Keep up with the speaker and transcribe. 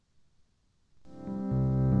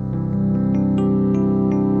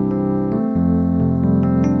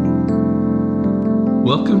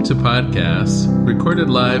Welcome to podcasts recorded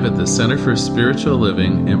live at the Center for Spiritual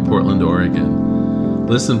Living in Portland, Oregon.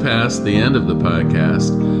 Listen past the end of the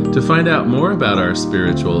podcast to find out more about our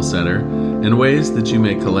spiritual center and ways that you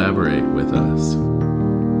may collaborate with us.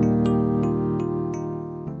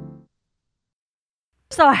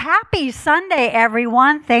 So happy Sunday,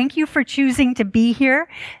 everyone. Thank you for choosing to be here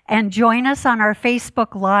and join us on our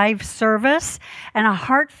Facebook Live service. And a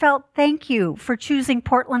heartfelt thank you for choosing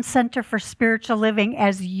Portland Center for Spiritual Living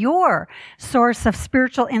as your source of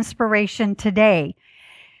spiritual inspiration today.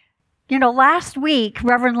 You know, last week,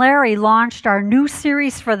 Reverend Larry launched our new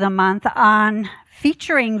series for the month on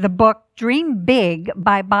featuring the book Dream Big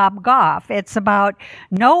by Bob Goff. It's about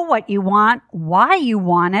know what you want, why you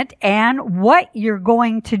want it, and what you're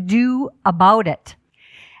going to do about it.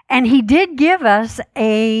 And he did give us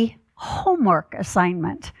a homework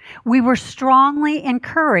assignment. We were strongly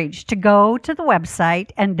encouraged to go to the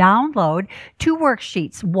website and download two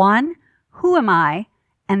worksheets. One, who am I?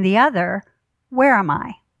 And the other, where am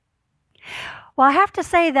I? Well, I have to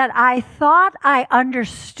say that I thought I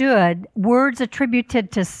understood words attributed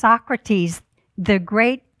to Socrates, the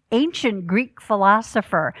great ancient Greek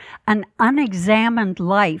philosopher. An unexamined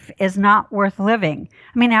life is not worth living.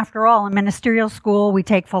 I mean, after all, in ministerial school, we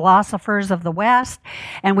take philosophers of the West,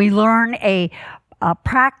 and we learn a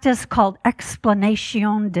practice called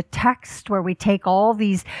explanation de text, where we take all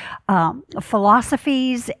these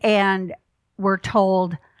philosophies and we're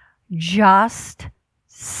told, just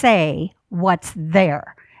say what's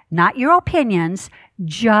there. Not your opinions,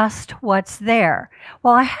 just what's there.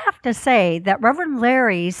 Well, I have to say that Reverend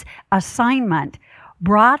Larry's assignment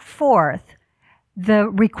brought forth the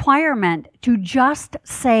requirement to just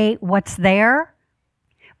say what's there,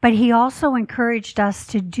 but he also encouraged us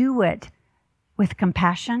to do it with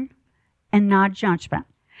compassion and not judgment.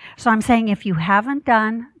 So I'm saying if you haven't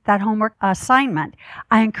done that homework assignment,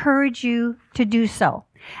 I encourage you to do so.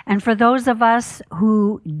 And for those of us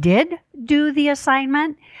who did do the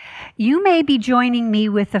assignment, you may be joining me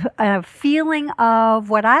with a feeling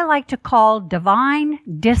of what I like to call divine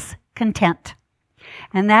discontent.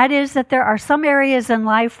 And that is that there are some areas in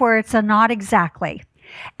life where it's a not exactly.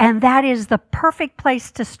 And that is the perfect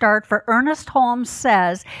place to start, for Ernest Holmes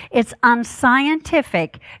says it's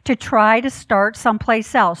unscientific to try to start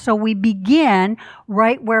someplace else. So we begin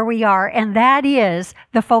right where we are, and that is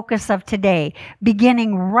the focus of today,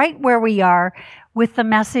 beginning right where we are with the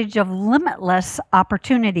message of limitless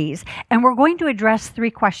opportunities. And we're going to address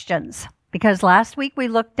three questions, because last week we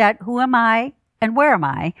looked at who am I and where am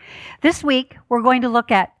I. This week we're going to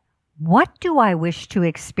look at what do I wish to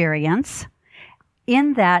experience.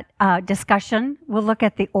 In that discussion, we'll look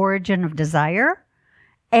at the origin of desire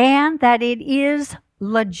and that it is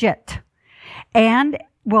legit. And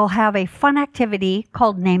we'll have a fun activity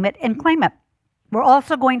called Name It and Claim It. We're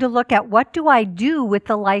also going to look at what do I do with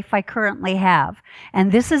the life I currently have.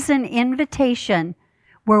 And this is an invitation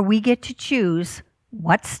where we get to choose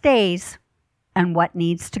what stays and what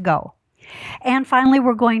needs to go. And finally,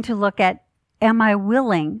 we're going to look at, am I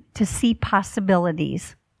willing to see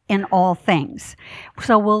possibilities in all things?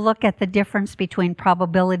 So we'll look at the difference between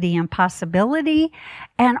probability and possibility,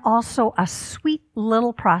 and also a sweet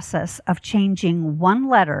little process of changing one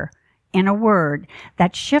letter in a word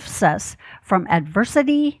that shifts us from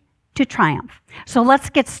adversity to triumph. So let's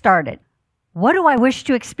get started. What do I wish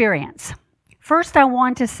to experience? First, I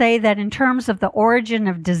want to say that in terms of the origin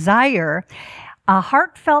of desire, a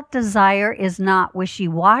heartfelt desire is not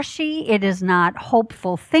wishy-washy. It is not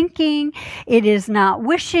hopeful thinking. It is not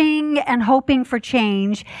wishing and hoping for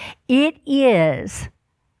change. It is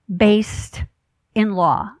based in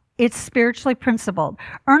law. It's spiritually principled.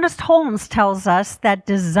 Ernest Holmes tells us that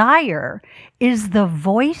desire is the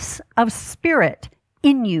voice of spirit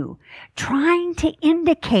in you, trying to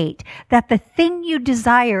indicate that the thing you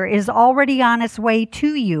desire is already on its way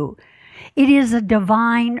to you. It is a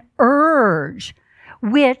divine urge,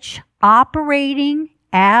 which, operating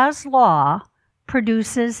as law,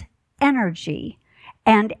 produces energy.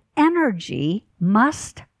 And energy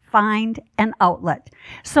must find an outlet.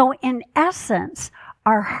 So in essence,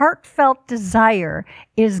 our heartfelt desire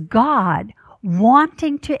is God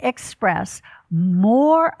wanting to express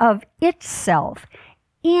more of itself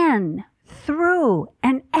in, through,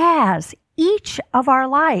 and as each of our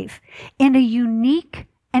life in a unique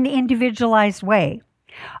and individualized way.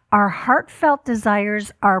 Our heartfelt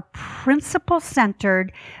desires are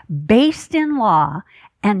principle-centered, based in law,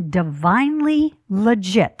 and divinely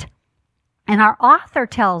legit. And our author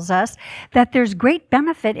tells us that there's great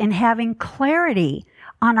benefit in having clarity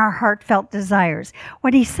on our heartfelt desires.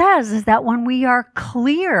 What he says is that when we are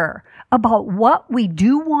clear about what we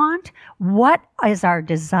do want, what is our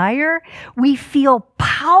desire, we feel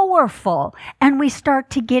powerful and we start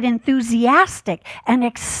to get enthusiastic and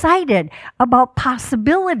excited about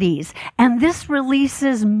possibilities. And this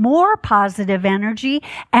releases more positive energy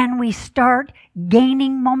and we start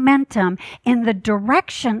gaining momentum in the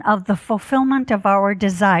direction of the fulfillment of our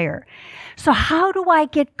desire. So how do I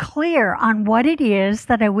get clear on what it is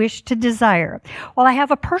that I wish to desire? Well, I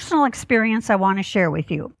have a personal experience I want to share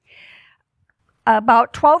with you.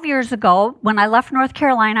 About 12 years ago, when I left North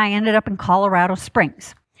Carolina, I ended up in Colorado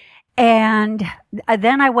Springs. And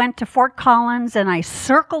then I went to Fort Collins and I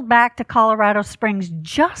circled back to Colorado Springs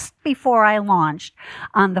just before I launched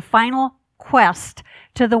on the final quest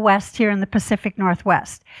to the west here in the Pacific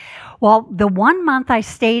Northwest. Well, the 1 month I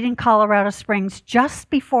stayed in Colorado Springs just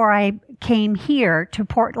before I came here to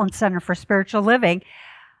Portland Center for Spiritual Living,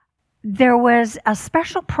 there was a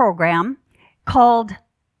special program called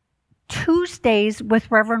Tuesdays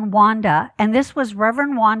with Reverend Wanda, and this was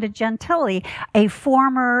Reverend Wanda Gentili, a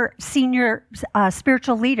former senior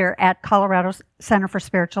spiritual leader at Colorado Center for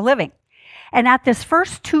Spiritual Living. And at this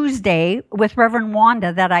first Tuesday with Reverend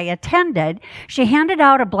Wanda that I attended, she handed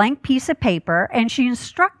out a blank piece of paper and she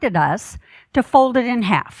instructed us to fold it in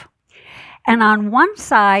half. And on one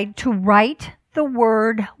side to write the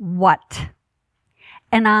word what.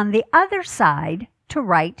 And on the other side to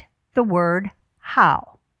write the word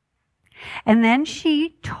how. And then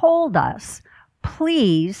she told us,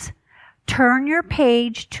 please turn your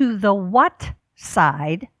page to the what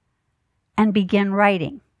side and begin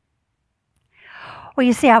writing. Well,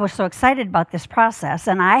 you see, I was so excited about this process,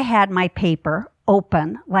 and I had my paper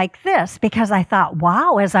open like this because I thought,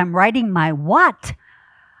 wow, as I'm writing my what,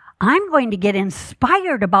 I'm going to get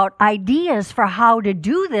inspired about ideas for how to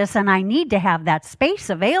do this, and I need to have that space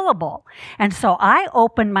available. And so I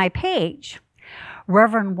opened my page.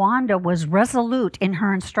 Reverend Wanda was resolute in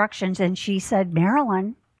her instructions, and she said,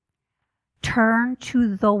 Marilyn, turn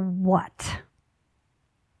to the what.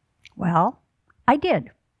 Well, I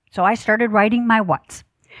did. So I started writing my whats.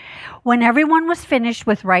 When everyone was finished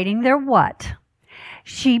with writing their what,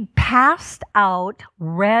 she passed out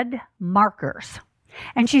red markers.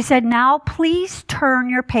 And she said, now please turn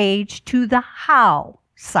your page to the how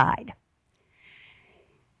side.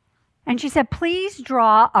 And she said, please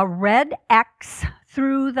draw a red X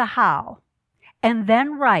through the how, and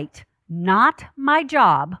then write, not my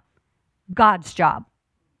job, God's job.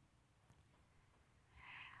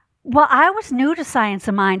 Well, I was new to Science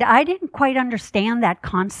of Mind. I didn't quite understand that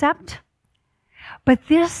concept. But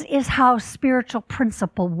this is how spiritual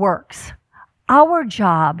principle works. Our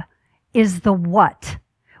job is the what.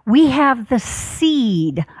 We have the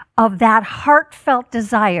seed of that heartfelt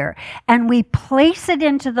desire, and we place it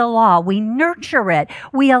into the law. We nurture it.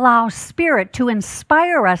 We allow Spirit to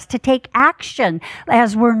inspire us to take action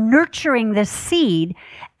as we're nurturing this seed,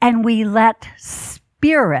 and we let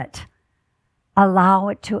Spirit allow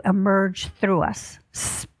it to emerge through us.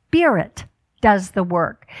 Spirit does the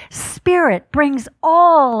work. Spirit brings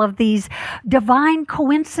all of these divine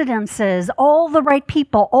coincidences, all the right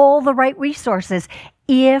people, all the right resources,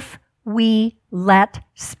 if we let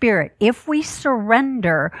Spirit, if we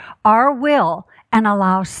surrender our will and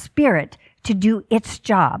allow Spirit to do its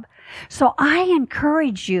job. So I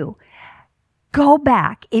encourage you, go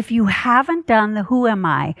back. If you haven't done the who am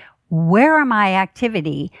I, where am I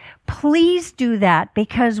activity, please do that,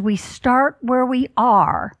 because we start where we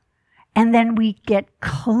are and then we get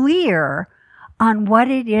clear on what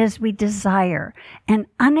it is we desire. An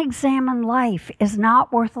unexamined life is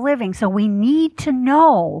not worth living. So we need to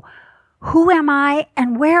know, who am I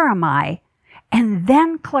and where am I? And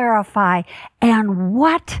then clarify, and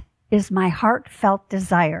what is my heartfelt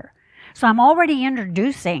desire? So I'm already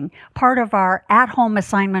introducing part of our at-home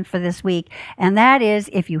assignment for this week, and that is,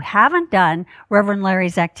 if you haven't done Reverend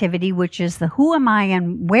Larry's activity, which is the Who Am I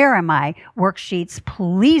and Where Am I worksheets,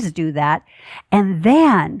 please do that. And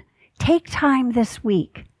then take time this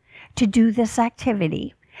week to do this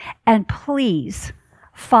activity. And please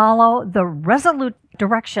follow the resolute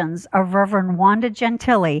directions of Reverend Wanda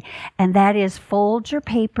Gentili, and that is fold your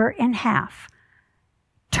paper in half,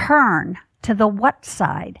 turn to the what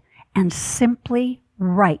side, and simply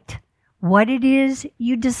write what it is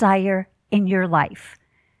you desire in your life.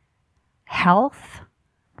 Health,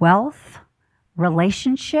 wealth,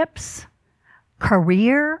 relationships,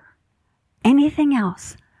 career, anything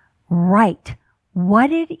else. Write what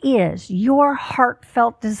it is, your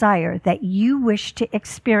heartfelt desire that you wish to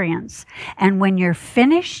experience. And when you're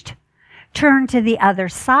finished, turn to the other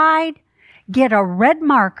side, get a red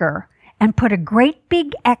marker, and put a great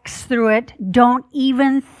big X through it. Don't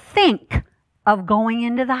even think of going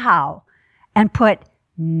into the how, and put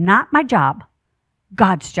not my job,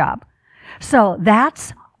 God's job. So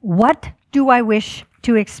that's what do I wish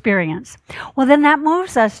to experience? Well, then that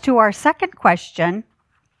moves us to our second question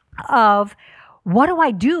of what do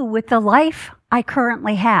I do with the life I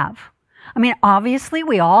currently have? I mean, obviously,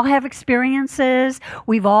 we all have experiences.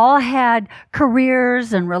 We've all had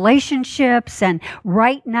careers and relationships. And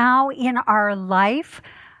right now in our life,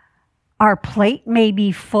 our plate may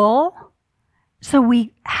be full. So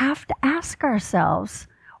we have to ask ourselves,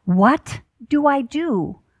 what do I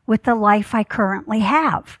do with the life I currently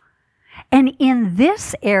have? And in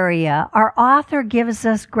this area, our author gives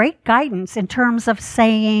us great guidance in terms of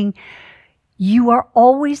saying, you are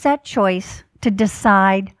always at choice to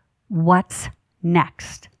decide what's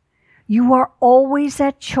next. You are always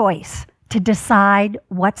at choice to decide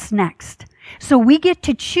what's next. So we get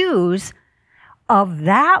to choose of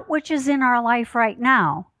that which is in our life right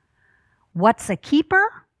now, what's a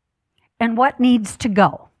keeper and what needs to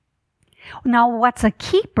go. Now, what's a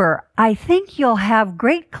keeper, I think you'll have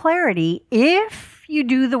great clarity if you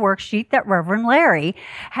do the worksheet that Reverend Larry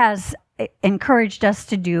has encouraged us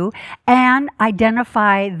to do and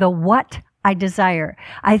identify the what I desire.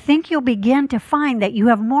 I think you'll begin to find that you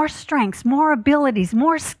have more strengths, more abilities,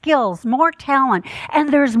 more skills, more talent, and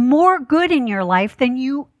there's more good in your life than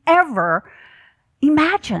you ever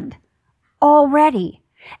imagined already.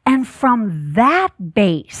 And from that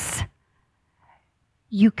base,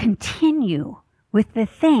 you continue with the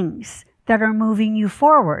things that are moving you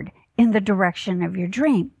forward in the direction of your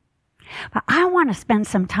dream. But I want to spend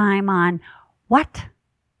some time on what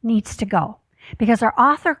needs to go, because our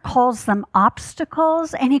author calls them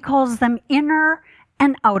obstacles, and he calls them inner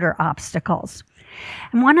and outer obstacles.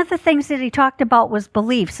 And one of the things that he talked about was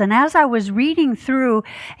beliefs. And as I was reading through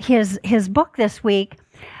his book this week,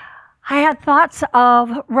 I had thoughts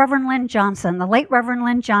of Reverend Lynn Johnson, the late Reverend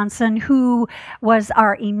Lynn Johnson, who was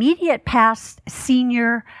our immediate past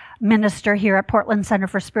senior minister here at Portland Center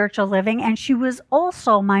for Spiritual Living, and she was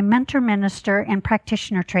also my mentor minister in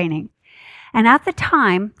practitioner training. And at the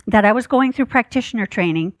time that I was going through practitioner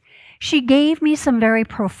training, she gave me some very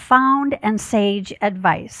profound and sage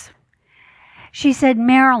advice. She said,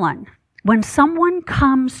 Marilyn, when someone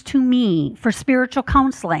comes to me for spiritual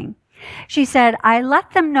counseling, she said, I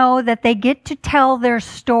let them know that they get to tell their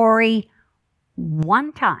story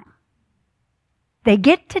one time. They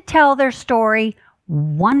get to tell their story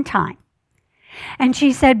one time. And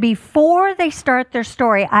she said, before they start their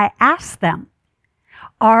story, I ask them,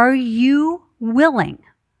 are you willing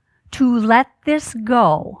to let this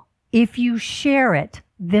go if you share it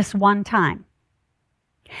this one time?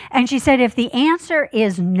 And she said, if the answer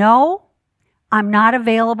is no, I'm not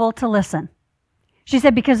available to listen. She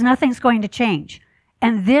said, because nothing's going to change.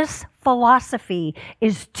 And this philosophy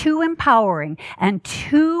is too empowering and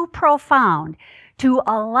too profound to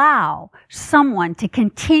allow someone to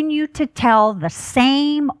continue to tell the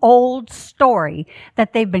same old story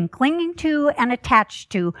that they've been clinging to and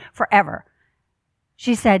attached to forever.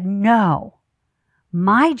 She said, no,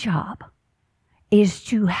 my job is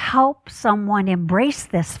to help someone embrace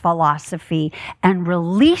this philosophy and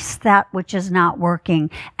release that which is not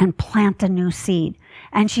working and plant a new seed.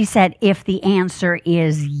 And she said, if the answer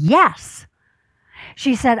is yes,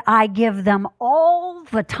 she said, I give them all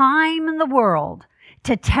the time in the world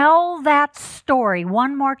to tell that story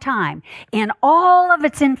one more time in all of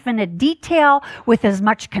its infinite detail, with as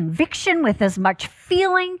much conviction, with as much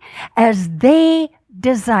feeling as they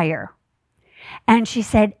desire. And she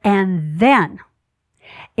said, and then,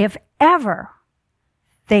 if ever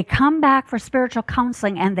they come back for spiritual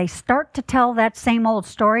counseling and they start to tell that same old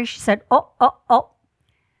story, she said,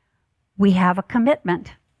 we have a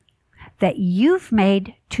commitment that you've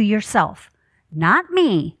made to yourself. Not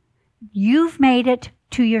me. You've made it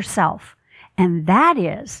to yourself. And that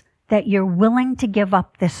is that you're willing to give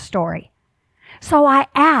up this story. So I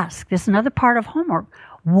ask, this is another part of homework,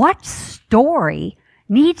 what story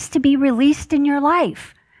needs to be released in your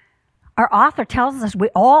life? Our author tells us we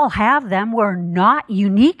all have them. We're not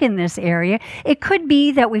unique in this area. It could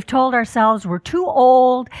be that we've told ourselves we're too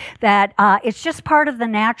old, that it's just part of the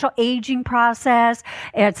natural aging process.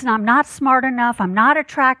 I'm not smart enough. I'm not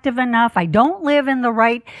attractive enough. I don't live in the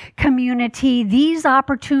right community. These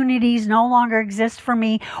opportunities no longer exist for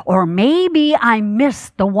me. Or maybe I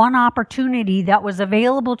missed the one opportunity that was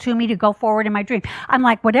available to me to go forward in my dream. I'm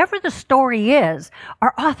like, whatever the story is,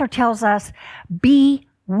 our author tells us, be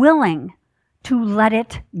willing to let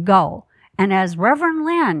it go. And as Reverend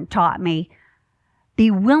Lynn taught me, be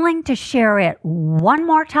willing to share it one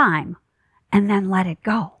more time and then let it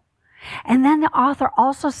go. And then the author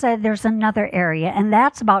also said there's another area, and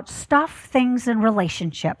that's about stuff, things, and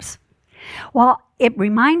relationships. Well, it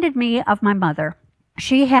reminded me of my mother.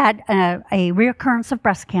 She had a reoccurrence of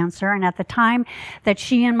breast cancer, and at the time that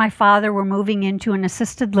she and my father were moving into an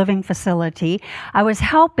assisted living facility, I was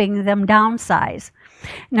helping them downsize.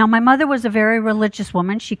 Now, my mother was a very religious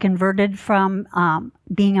woman. She converted from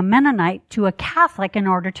being a Mennonite to a Catholic in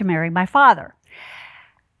order to marry my father.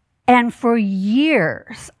 And for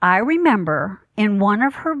years, I remember in one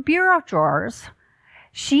of her bureau drawers,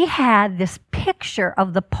 she had this picture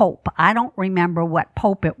of the Pope. I don't remember what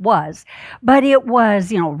Pope it was, but it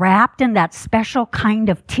was, wrapped in that special kind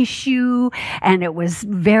of tissue, and it was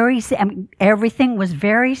everything was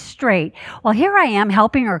very straight. Well, here I am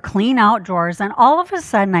helping her clean out drawers, and all of a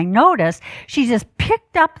sudden I noticed she just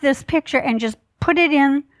picked up this picture and just put it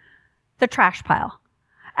in the trash pile.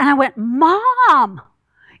 And I went, "Mom,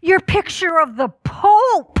 your picture of the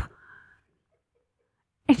Pope."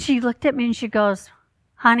 And she looked at me and she goes,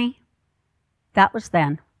 "Honey, that was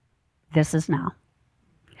then. This is now."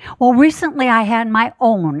 Well, recently I had my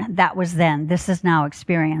own "that was then, this is now"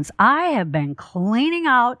 experience. I have been cleaning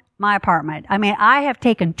out my apartment. I have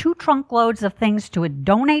taken 2 trunk loads of things to a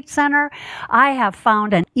donate center. I have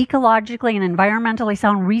found an ecologically and environmentally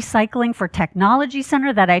sound recycling for technology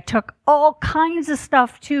center that I took all kinds of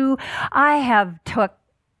stuff to. I have took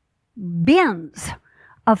bins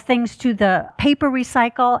of things to the paper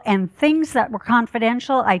recycle, and things that were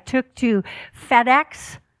confidential I took to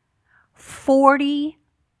FedEx. 40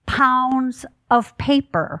 pounds of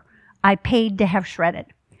paper I paid to have shredded.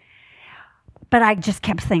 But I just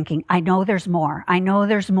kept thinking, I know there's more. I know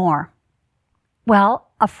there's more. Well,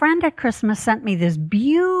 a friend at Christmas sent me this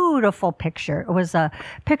beautiful picture. It was a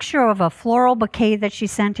picture of a floral bouquet that she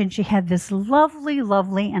sent, and she had this lovely,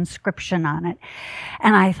 lovely inscription on it.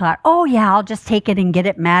 And I thought, oh yeah, I'll just take it and get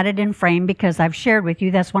it matted and framed, because I've shared with you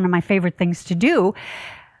that's one of my favorite things to do.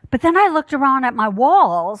 But then I looked around at my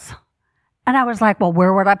walls, and I was like, well,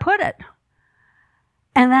 where would I put it?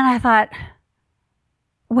 And then I thought,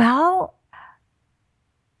 well,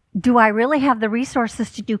 do I really have the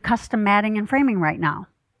resources to do custom matting and framing right now?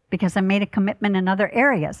 Because I made a commitment in other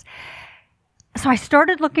areas. So I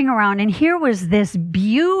started looking around, and here was this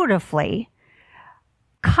beautifully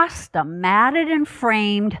custom matted and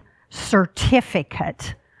framed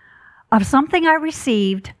certificate of something I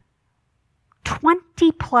received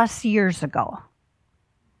 20 plus years ago.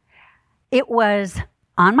 It was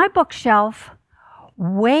on my bookshelf,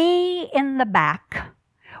 way in the back,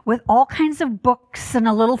 with all kinds of books and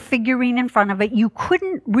a little figurine in front of it. You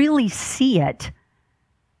couldn't really see it.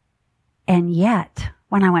 And yet,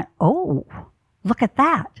 when I went, oh, look at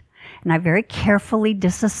that. And I very carefully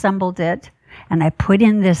disassembled it, and I put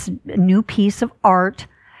in this new piece of art.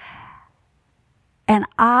 And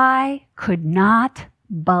I could not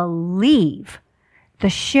believe the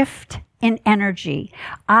shift in energy.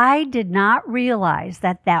 I did not realize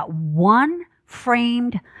that one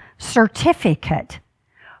framed certificate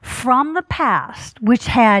from the past, which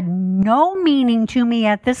had no meaning to me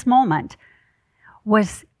at this moment,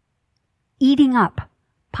 was eating up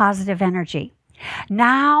positive energy.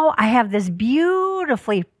 Now I have this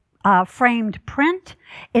beautifully framed print.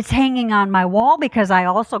 It's hanging on my wall because I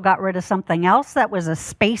also got rid of something else that was a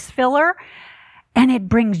space filler. And it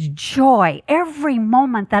brings joy every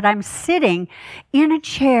moment that I'm sitting in a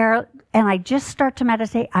chair and I just start to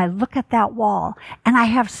meditate. I look at that wall and I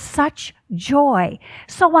have such joy.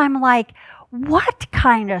 So I'm like, what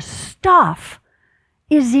kind of stuff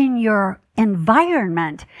is in your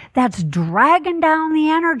environment that's dragging down the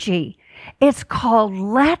energy? It's called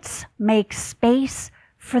Let's Make Space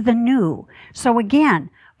for the New. So again,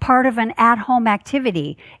 part of an at-home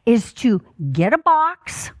activity is to get a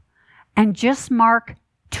box and just mark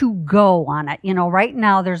 "to go" on it. Right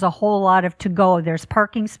now there's a whole lot of "to go." There's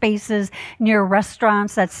parking spaces near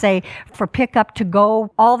restaurants that say for pickup, to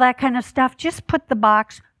go, all that kind of stuff. Just put the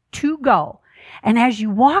box "to go." And as you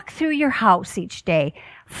walk through your house each day,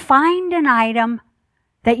 find an item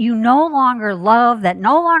that you no longer love, that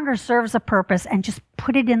no longer serves a purpose, and just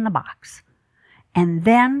put it in the box. And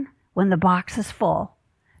then when the box is full,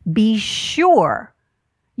 be sure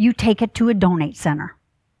you take it to a donate center.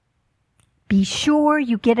 Be sure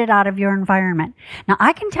you get it out of your environment. Now,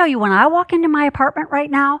 I can tell you, when I walk into my apartment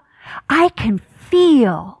right now, I can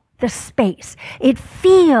feel the space. It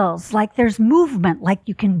feels like there's movement, like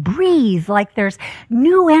you can breathe, like there's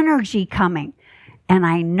new energy coming. And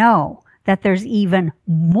I know that there's even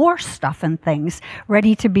more stuff and things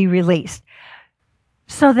ready to be released.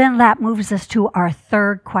 So then that moves us to our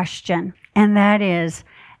third question, and that is,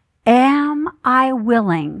 am I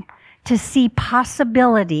willing to see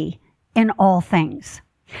possibility in all things.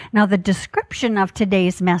 Now, the description of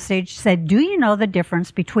today's message said, do you know the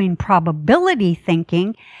difference between probability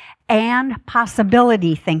thinking and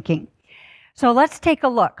possibility thinking? So let's take a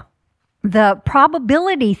look. The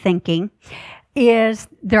probability thinking is,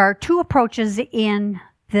 there are two approaches in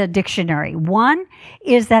the dictionary. One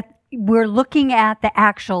is that we're looking at the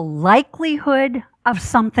actual likelihood of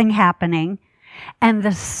something happening. And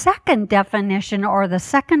the second definition, or the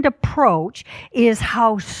second approach, is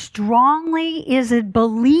how strongly is it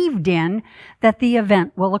believed in that the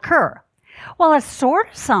event will occur. Well, it sort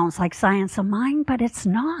of sounds like science of mind, but it's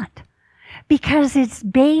not. Because it's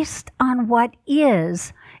based on what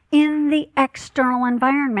is in the external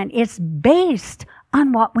environment. It's based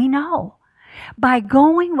on what we know. By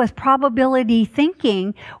going with probability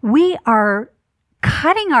thinking, we are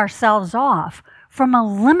cutting ourselves off from a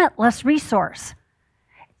limitless resource.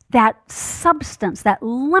 That substance, that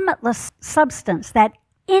limitless substance, that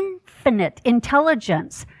infinite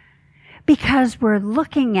intelligence. Because we're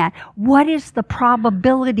looking at what is the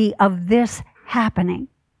probability of this happening.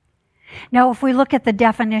 Now, if we look at the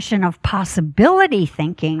definition of possibility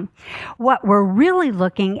thinking, what we're really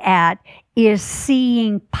looking at is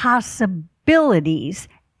seeing possibilities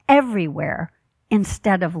everywhere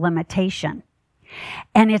instead of limitation.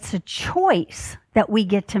 And it's a choice that we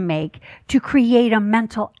get to make to create a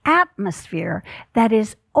mental atmosphere that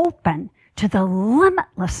is open to the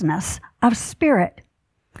limitlessness of spirit.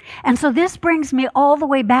 And so this brings me all the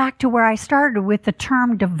way back to where I started with the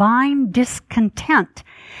term divine discontent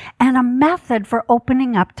and a method for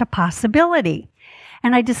opening up to possibility.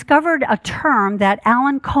 And I discovered a term that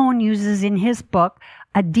Alan Cohen uses in his book,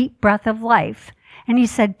 A Deep Breath of Life. And he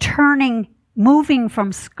said, moving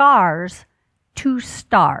from scars to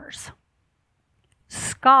stars.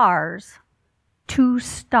 Scars to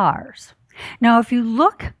stars. Now, if you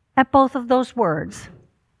look at both of those words,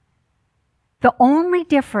 the only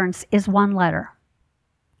difference is one letter.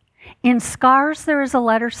 In scars, there is a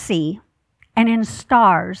letter C, and in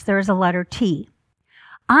stars, there is a letter T.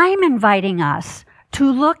 I'm inviting us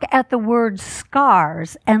to look at the word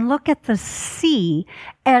scars and look at the C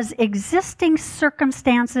as existing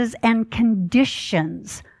circumstances and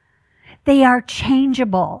conditions. They are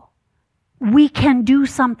changeable. We can do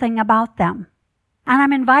something about them. And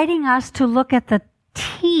I'm inviting us to look at the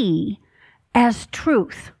T as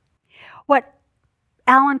truth. What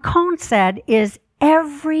Alan Cohen said is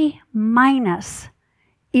every minus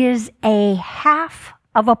is a half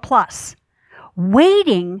of a plus,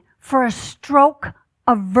 waiting for a stroke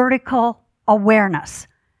of vertical awareness.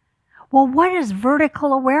 Well, what is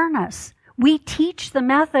vertical awareness? We teach the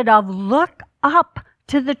method of look up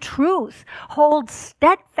to the truth, hold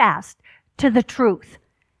steadfast to the truth.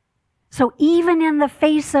 So even in the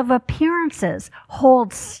face of appearances,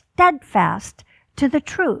 hold steadfast to the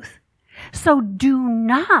truth. So do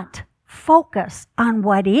not focus on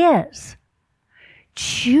what is.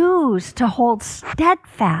 Choose to hold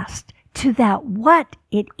steadfast to that what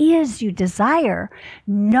it is you desire,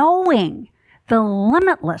 knowing the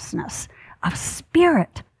limitlessness of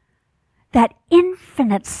spirit, that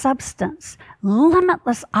infinite substance,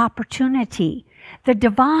 limitless opportunity, the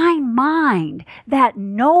divine mind that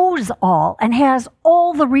knows all and has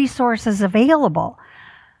all the resources available.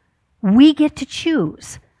 We get to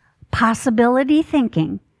choose possibility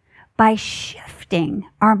thinking by shifting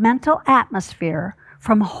our mental atmosphere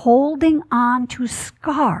from holding on to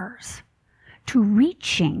scars to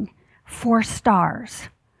reaching for stars.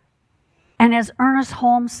 And as Ernest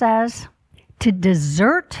Holmes says, to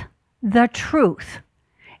desert the truth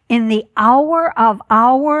in the hour of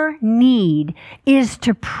our need is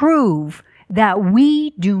to prove that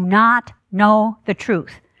we do not know the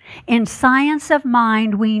truth. In science of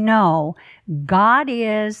mind, we know God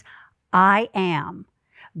is, I am.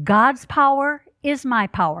 God's power is my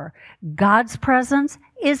power. God's presence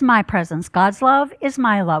is my presence. God's love is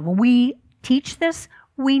my love. We teach this,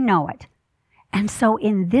 we know it. And so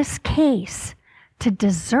in this case, to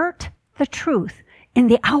desert the truth in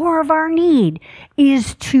the hour of our need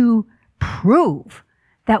is to prove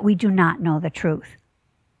that we do not know the truth.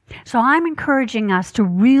 So I'm encouraging us to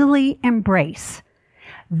really embrace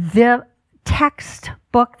the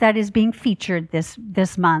textbook that is being featured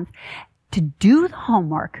this month, to do the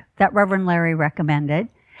homework that Reverend Larry recommended,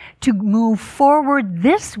 to move forward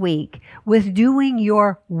this week with doing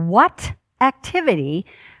your what activity,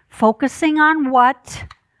 focusing on what,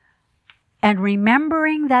 and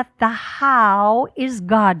remembering that the how is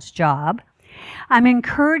God's job. I'm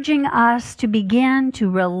encouraging us to begin to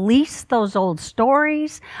release those old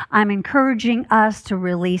stories. I'm encouraging us to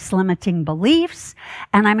release limiting beliefs.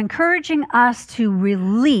 And I'm encouraging us to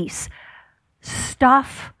release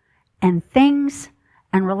stuff and things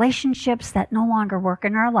and relationships that no longer work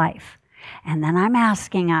in our life. And then I'm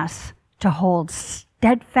asking us to hold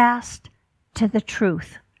steadfast to the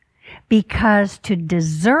truth, because to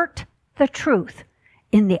desert the truth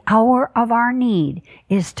in the hour of our need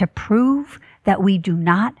is to prove that we do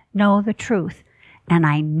not know the truth. And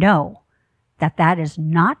I know that that is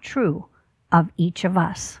not true of each of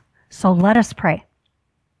us. So let us pray.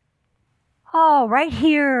 Oh, right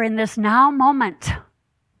here in this now moment,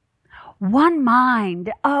 one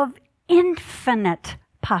mind of infinite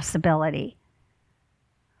possibility,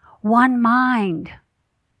 one mind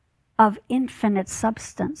of infinite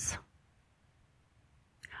substance,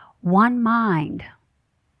 one mind,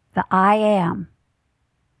 the I am,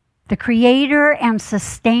 the creator and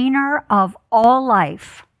sustainer of all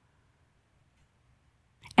life.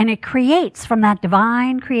 And it creates from that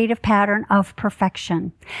divine creative pattern of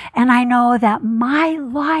perfection. And I know that my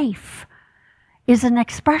life is an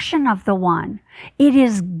expression of the one. It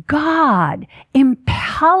is God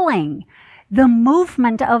impelling the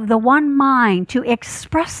movement of the one mind to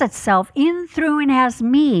express itself in, through, and as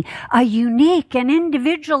me, a unique and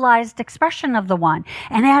individualized expression of the one.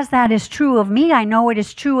 And as that is true of me, I know it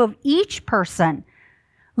is true of each person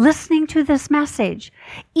listening to this message.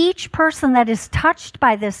 Each person that is touched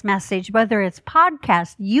by this message, whether it's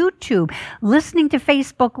podcast, YouTube, listening to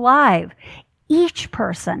Facebook Live, each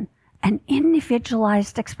person, an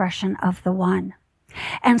individualized expression of the one.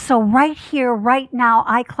 And so right here, right now,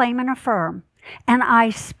 I claim and affirm, and I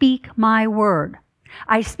speak my word.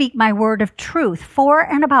 I speak my word of truth for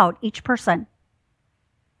and about each person,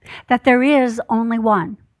 that there is only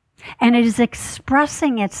one, and it is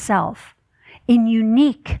expressing itself in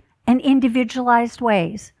unique and individualized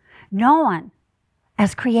ways, known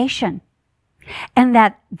as creation, and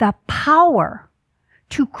that the power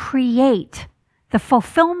to create the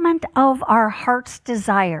fulfillment of our heart's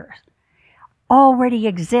desires already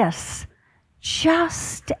exists,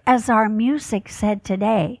 just as our music said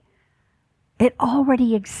today. It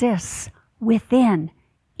already exists within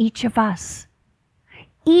each of us.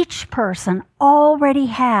 Each person already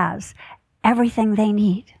has everything they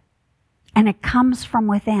need, and it comes from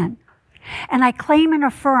within. And I claim and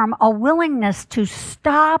affirm a willingness to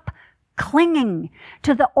stop clinging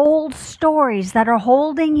to the old stories that are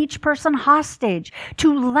holding each person hostage,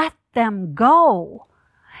 to let them go.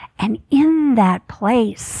 And in that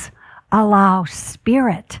place, allow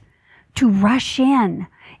Spirit to rush in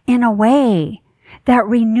a way that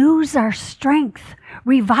renews our strength,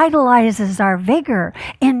 revitalizes our vigor,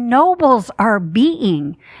 ennobles our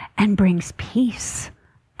being, and brings peace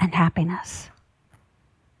and happiness.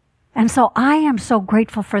 And so I am so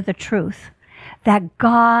grateful for the truth that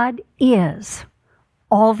God is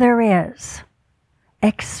all there is,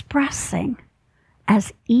 expressing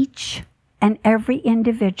as each and every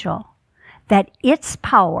individual that its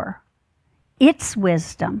power, its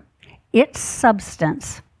wisdom, its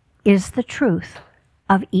substance is the truth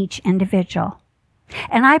of each individual.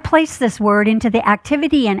 And I place this word into the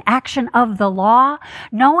activity and action of the law,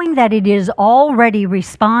 knowing that it is already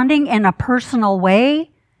responding in a personal way.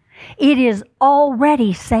 It is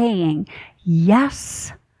already saying,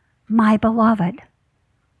 yes, my beloved.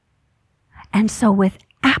 And so with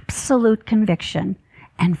absolute conviction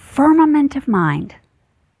and firmament of mind,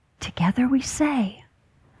 together we say,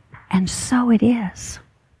 and so it is.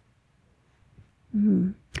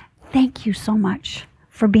 Thank you so much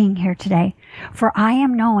for being here today, for I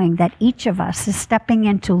am knowing that each of us is stepping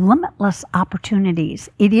into limitless opportunities.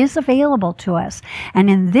 It is available to us. And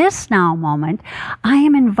in this now moment, I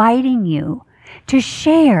am inviting you to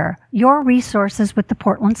share your resources with the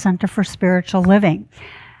Portland Center for Spiritual Living.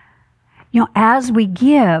 You know, as we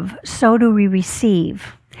give, so do we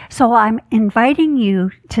receive. So I'm inviting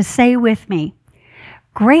you to say with me,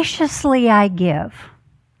 graciously I give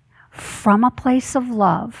from a place of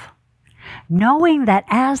love, knowing that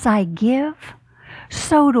as I give,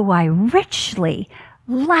 so do I richly,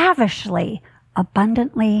 lavishly,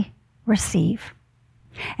 abundantly receive.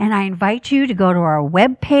 And I invite you to go to our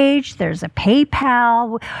webpage. There's a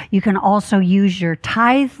PayPal. You can also use your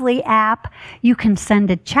Tithely app. You can send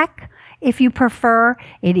a check if you prefer.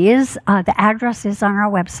 It is, the address is on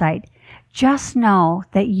our website. Just know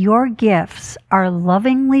that your gifts are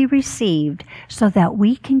lovingly received so that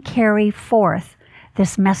we can carry forth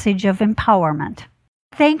this message of empowerment.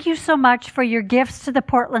 Thank you so much for your gifts to the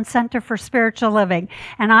Portland Center for Spiritual Living.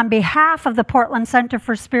 And on behalf of the Portland Center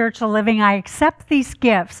for Spiritual Living, I accept these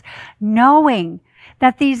gifts, knowing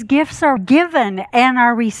that these gifts are given and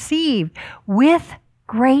are received with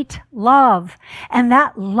great love. And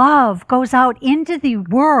that love goes out into the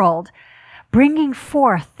world, bringing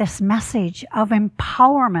forth this message of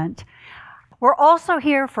empowerment We're also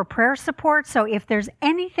here for prayer support. So if there's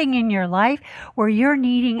anything in your life where you're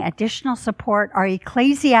needing additional support, our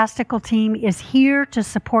ecclesiastical team is here to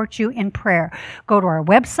support you in prayer. Go to our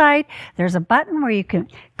website. There's a button where you can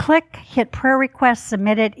click, hit prayer request,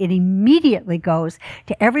 submit it. It immediately goes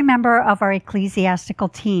to every member of our ecclesiastical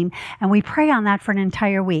team. And we pray on that for an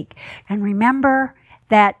entire week. And remember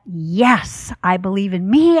that, yes, I believe in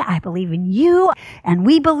me, I believe in you, and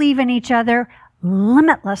we believe in each other.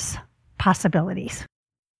 Limitless possibilities.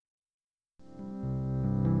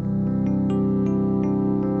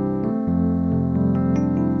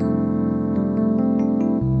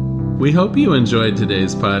 We hope you enjoyed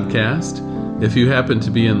today's podcast. If you happen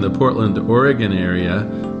to be in the Portland, Oregon area,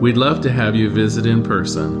 we'd love to have you visit in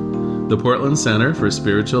person. The Portland Center for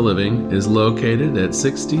Spiritual Living is located at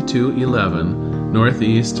 6211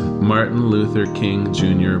 Northeast Martin Luther King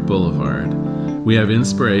Jr. Boulevard. We have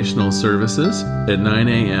inspirational services at 9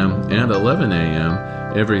 a.m. and 11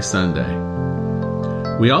 a.m. every Sunday.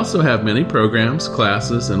 We also have many programs,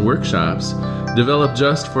 classes, and workshops developed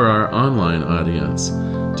just for our online audience.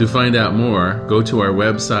 To find out more, go to our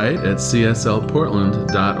website at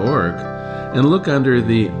cslportland.org and look under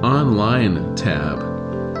the Online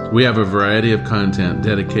tab. We have a variety of content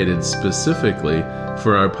dedicated specifically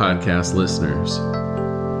for our podcast listeners.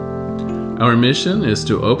 Our mission is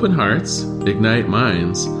to open hearts, ignite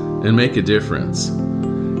minds, and make a difference.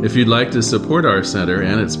 If you'd like to support our center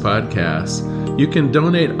and its podcasts, you can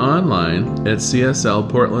donate online at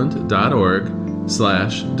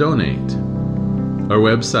cslportland.org/donate. Our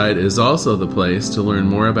website is also the place to learn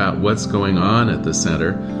more about what's going on at the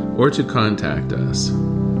center or to contact us.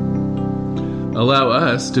 Allow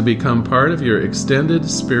us to become part of your extended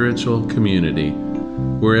spiritual community.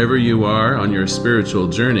 Wherever you are on your spiritual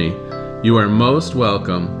journey, you are most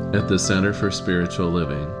welcome at the Center for Spiritual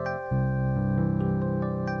Living.